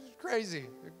 man, crazy.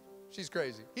 She's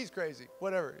crazy. He's crazy.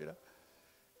 Whatever,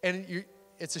 And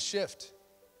it's a shift.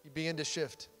 You begin to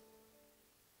shift.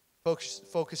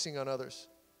 Focusing on others.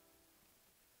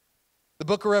 The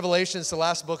book of Revelation is the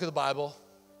last book of the Bible.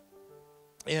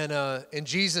 And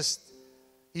Jesus,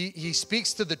 he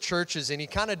speaks to the churches, and he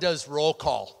kind of does roll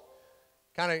call.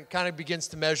 Kind of begins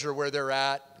to measure where they're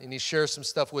at, and he shares some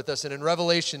stuff with us. And in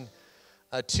Revelation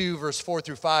 2, verse 4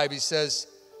 through 5, he says,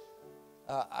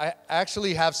 I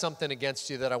actually have something against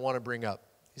you that I want to bring up.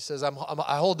 He says, I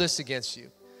hold this against you.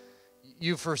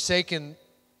 You've forsaken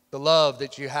the love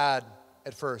that you had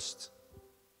at first.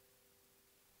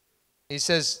 He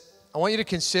says, I want you to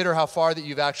consider how far that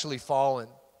you've actually fallen,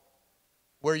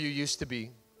 where you used to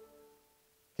be.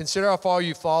 Consider how far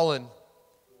you've fallen.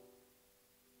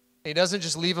 He doesn't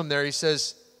just leave them there. He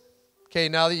says, okay,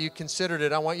 now that you considered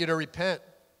it, I want you to repent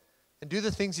and do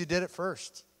the things you did at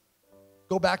first.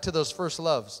 Go back to those first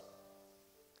loves.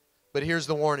 But here's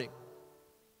the warning.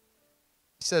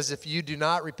 He says, if you do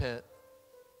not repent,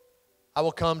 I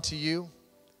will come to you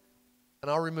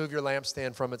and I'll remove your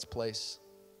lampstand from its place.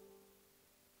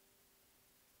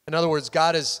 In other words,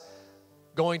 God is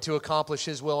going to accomplish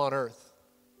his will on earth.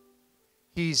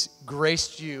 He's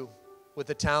graced you with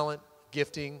a talent,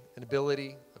 gifting, an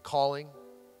ability, a calling,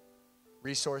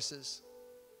 resources.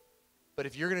 But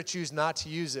if you're going to choose not to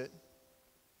use it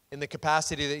in the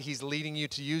capacity that he's leading you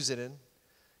to use it in,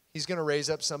 he's going to raise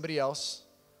up somebody else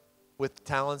with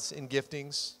talents and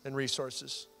giftings and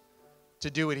resources to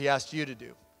do what he asked you to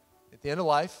do. At the end of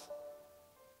life,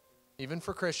 even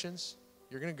for Christians,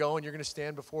 you're going to go and you're going to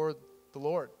stand before the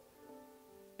Lord.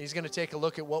 He's going to take a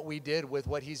look at what we did with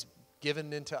what he's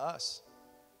given into us.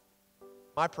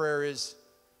 My prayer is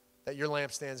that your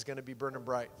lampstand is going to be burning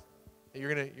bright. That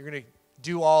you're going to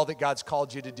do all that God's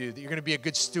called you to do. That you're going to be a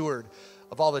good steward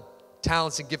of all the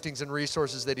talents and giftings and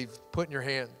resources that he's put in your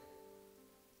hand.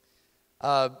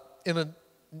 In the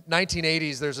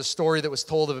 1980s, there's a story that was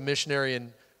told of a missionary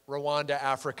in Rwanda,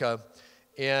 Africa.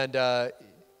 And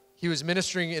he was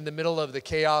ministering in the middle of the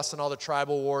chaos and all the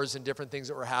tribal wars and different things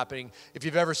that were happening. If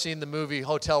you've ever seen the movie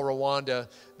Hotel Rwanda,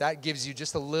 that gives you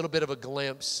just a little bit of a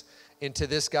glimpse into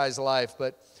this guy's life.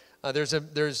 But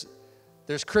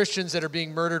there's Christians that are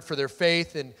being murdered for their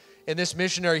faith, and this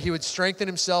missionary, he would strengthen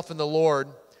himself in the Lord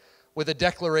with a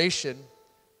declaration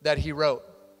that he wrote.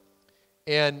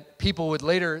 And people would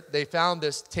later, they found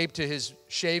this taped to his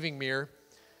shaving mirror,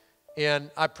 and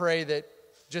I pray that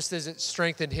just as it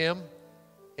strengthened him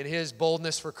in his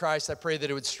boldness for Christ, I pray that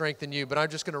it would strengthen you. But I'm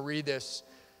just going to read this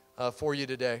for you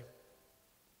today.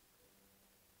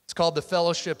 It's called The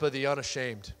Fellowship of the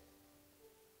Unashamed.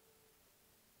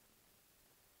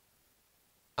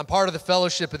 I'm part of the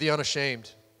fellowship of the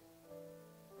unashamed.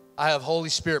 I have Holy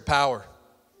Spirit power.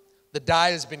 The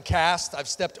die has been cast. I've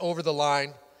stepped over the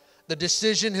line. The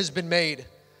decision has been made.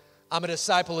 I'm a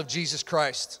disciple of Jesus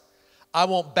Christ. I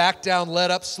won't back down, let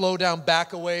up, slow down,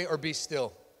 back away, or be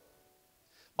still.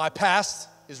 My past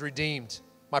is redeemed.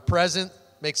 My present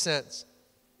makes sense.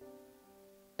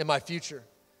 And my future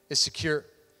is secure.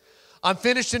 I'm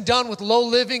finished and done with low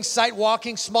living, sight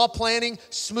walking, small planning,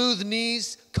 smooth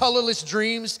knees, colorless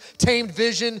dreams, tamed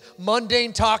vision,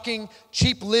 mundane talking,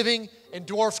 cheap living, and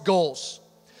dwarfed goals.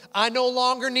 I no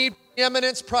longer need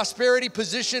eminence, prosperity,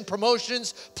 position,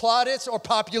 promotions, plaudits, or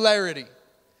popularity.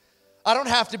 I don't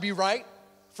have to be right,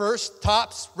 first,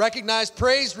 tops, recognized,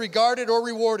 praised, regarded, or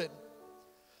rewarded.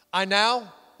 I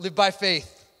now live by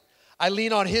faith. I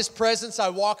lean on his presence. I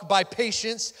walk by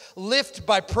patience, lift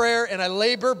by prayer, and I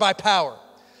labor by power.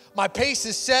 My pace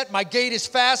is set. My gait is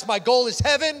fast. My goal is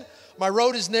heaven. My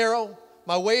road is narrow.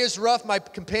 My way is rough. My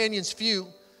companions few.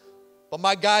 But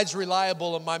my guide's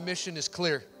reliable and my mission is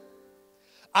clear.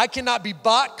 I cannot be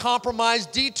bought,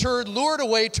 compromised, deterred, lured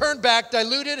away, turned back,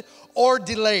 diluted, or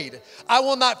delayed. I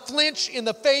will not flinch in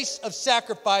the face of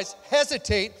sacrifice,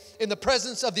 hesitate in the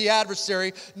presence of the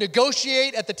adversary,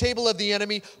 negotiate at the table of the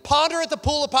enemy, ponder at the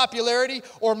pool of popularity,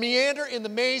 or meander in the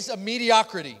maze of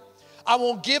mediocrity. I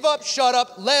won't give up, shut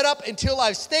up, let up until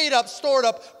I've stayed up, stored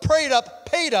up, prayed up,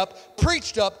 paid up,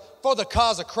 preached up for the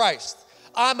cause of Christ.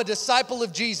 I'm a disciple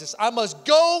of Jesus. I must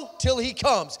go till he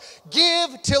comes,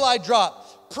 give till I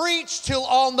drop, preach till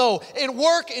all know, and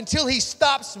work until he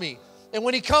stops me. And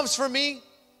when he comes for me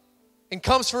and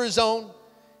comes for his own,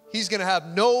 he's going to have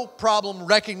no problem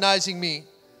recognizing me.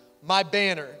 My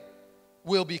banner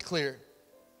will be clear.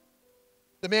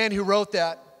 The man who wrote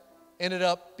that ended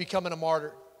up becoming a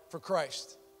martyr for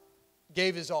Christ.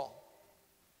 Gave his all.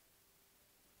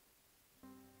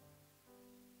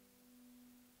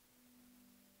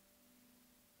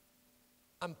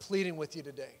 I'm pleading with you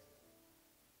today.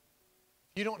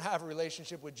 If you don't have a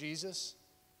relationship with Jesus,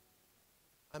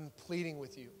 I'm pleading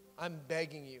with you. I'm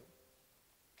begging you.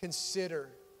 Consider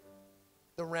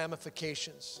the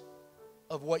ramifications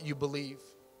of what you believe.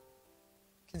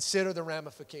 Consider the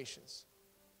ramifications.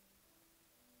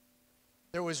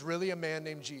 there was really a man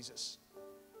named Jesus.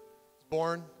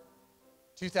 Born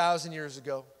 2,000 years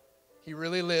ago. He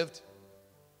really lived.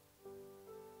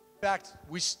 In fact,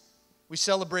 we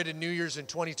celebrated New Year's in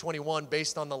 2021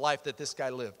 based on the life that this guy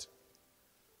lived.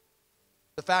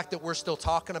 The fact that we're still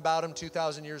talking about him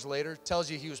 2,000 years later tells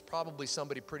you he was probably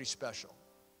somebody pretty special.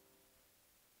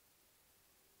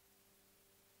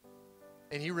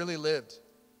 And he really lived.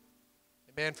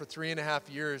 And man, for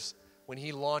 3.5 years, when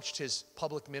he launched his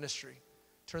public ministry,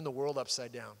 turned the world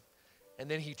upside down. And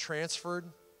then he transferred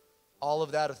all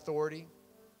of that authority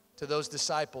to those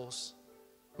disciples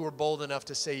who were bold enough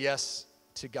to say yes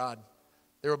to God.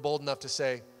 They were bold enough to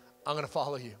say, I'm going to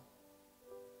follow you.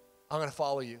 I'm going to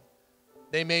follow you.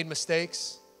 They made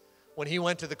mistakes. When he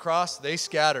went to the cross, they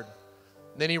scattered.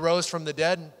 And then he rose from the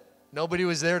dead. Nobody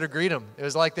was there to greet him. It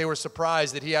was like they were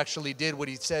surprised that he actually did what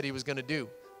he said he was going to do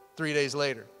 3 days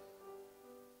later.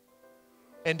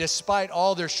 And despite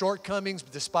all their shortcomings,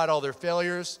 despite all their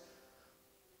failures,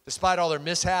 despite all their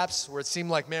mishaps, where it seemed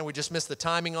like, man, we just missed the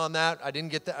timing on that. I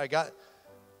didn't get that.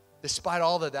 Despite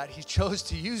all of that, he chose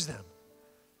to use them.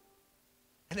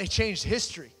 And they changed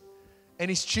history. And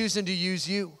he's choosing to use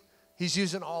you. He's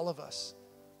using all of us.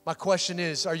 My question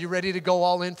is, are you ready to go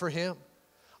all in for him?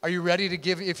 Are you ready to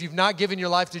give? If you've not given your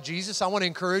life to Jesus, I want to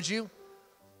encourage you.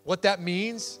 What that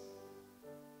means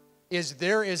is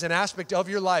there is an aspect of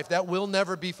your life that will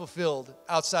never be fulfilled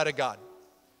outside of God.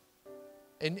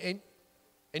 And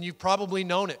you've probably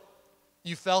known it.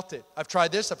 You felt it. I've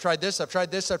tried this, I've tried this, I've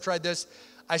tried this, I've tried this.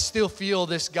 I still feel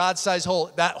this God-sized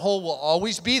hole. That hole will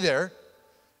always be there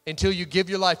until you give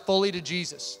your life fully to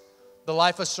Jesus, the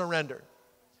life of surrender.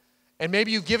 And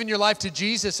maybe you've given your life to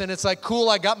Jesus and it's like, cool,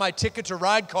 I got my ticket to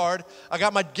ride card. I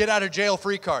got my get out of jail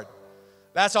free card.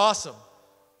 That's awesome.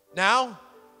 Now,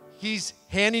 he's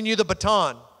handing you the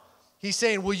baton. He's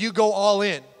saying, will you go all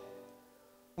in?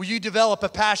 Will you develop a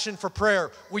passion for prayer?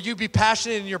 Will you be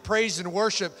passionate in your praise and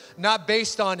worship, not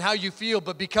based on how you feel,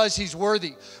 but because he's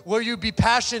worthy? Will you be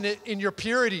passionate in your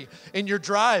purity, in your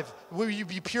drive? Will you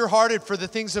be pure-hearted for the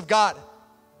things of God?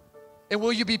 And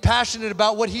will you be passionate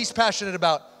about what he's passionate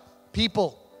about?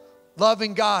 People,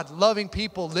 loving God, loving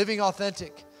people, living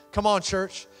authentic. Come on,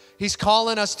 church. He's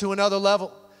calling us to another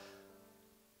level.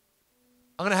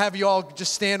 I'm going to have you all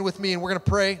just stand with me and we're going to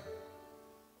pray.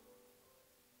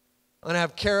 I'm going to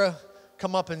have Kara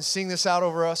come up and sing this out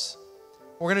over us.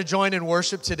 We're going to join in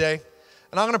worship today.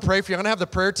 And I'm going to pray for you. I'm going to have the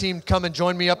prayer team come and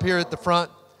join me up here at the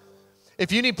front.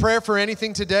 If you need prayer for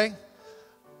anything today,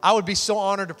 I would be so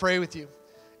honored to pray with you.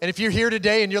 And if you're here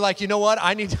today and you're like, you know what,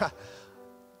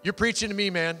 you're preaching to me,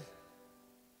 man.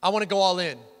 I want to go all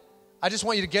in. I just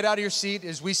want you to get out of your seat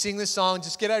as we sing this song.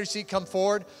 Just get out of your seat, come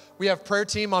forward. We have prayer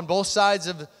team on both sides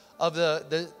of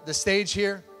the stage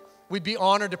here. We'd be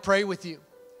honored to pray with you.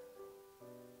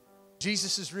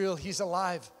 Jesus is real. He's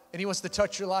alive, and he wants to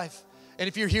touch your life. And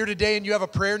if you're here today and you have a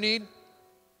prayer need,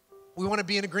 we want to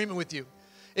be in agreement with you.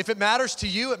 If it matters to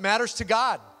you, it matters to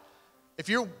God. If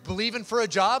you're believing for a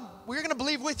job, we're going to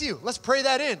believe with you. Let's pray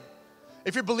that in.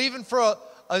 If you're believing for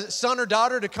a son or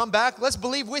daughter to come back, let's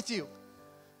believe with you.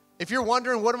 If you're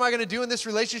wondering, what am I going to do in this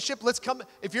relationship? Let's come.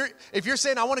 If you're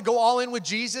saying, I want to go all in with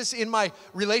Jesus in my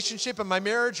relationship, in my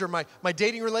marriage, or my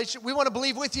dating relationship, we want to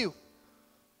believe with you.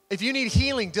 If you need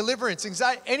healing, deliverance,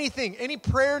 anxiety, anything, any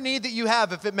prayer need that you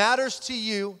have, if it matters to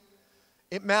you,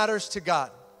 it matters to God.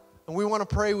 And we want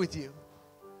to pray with you.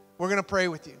 We're going to pray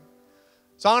with you.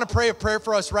 So I'm going to pray a prayer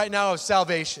for us right now of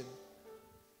salvation.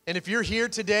 And if you're here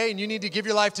today and you need to give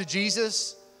your life to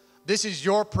Jesus, this is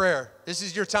your prayer. This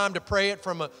is your time to pray it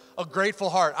from a grateful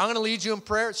heart. I'm going to lead you in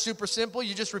prayer. It's super simple.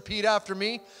 You just repeat after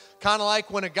me. Kind of like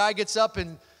when a guy gets up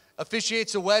and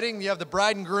officiates a wedding. You have the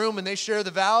bride and groom and they share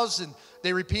the vows and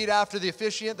they repeat after the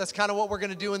officiant. That's kind of what we're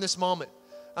going to do in this moment.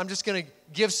 I'm just going to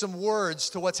give some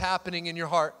words to what's happening in your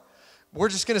heart. We're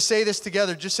just going to say this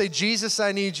together. Just say, Jesus,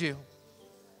 I need you.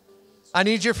 I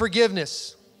need your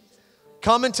forgiveness.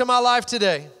 Come into my life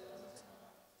today.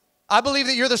 I believe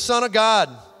that you're the Son of God,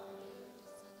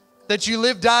 that you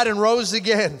lived, died, and rose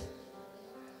again.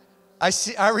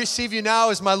 I receive you now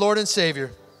as my Lord and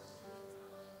Savior.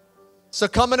 So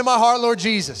come into my heart, Lord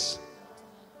Jesus.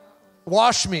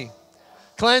 Wash me,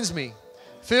 cleanse me,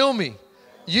 fill me,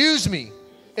 use me,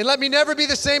 and let me never be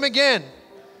the same again.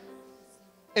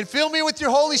 And fill me with your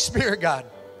Holy Spirit, God.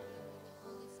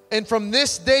 And from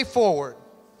this day forward,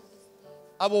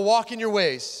 I will walk in your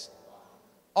ways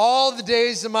all the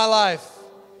days of my life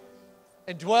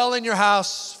and dwell in your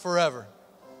house forever.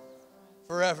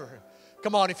 Forever.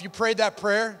 Come on, if you prayed that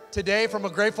prayer today from a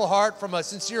grateful heart, from a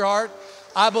sincere heart,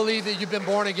 I believe that you've been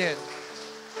born again.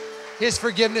 His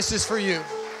forgiveness is for you.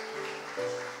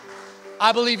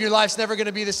 I believe your life's never going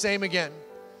to be the same again.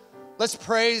 Let's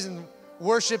praise and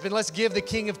worship, and let's give the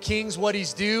King of Kings what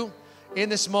he's due in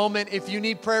this moment. If you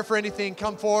need prayer for anything,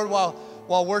 come forward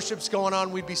while worship's going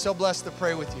on. We'd be so blessed to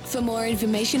pray with you. For more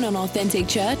information on Authentic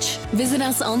Church, visit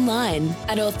us online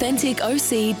at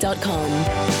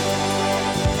AuthenticOC.com.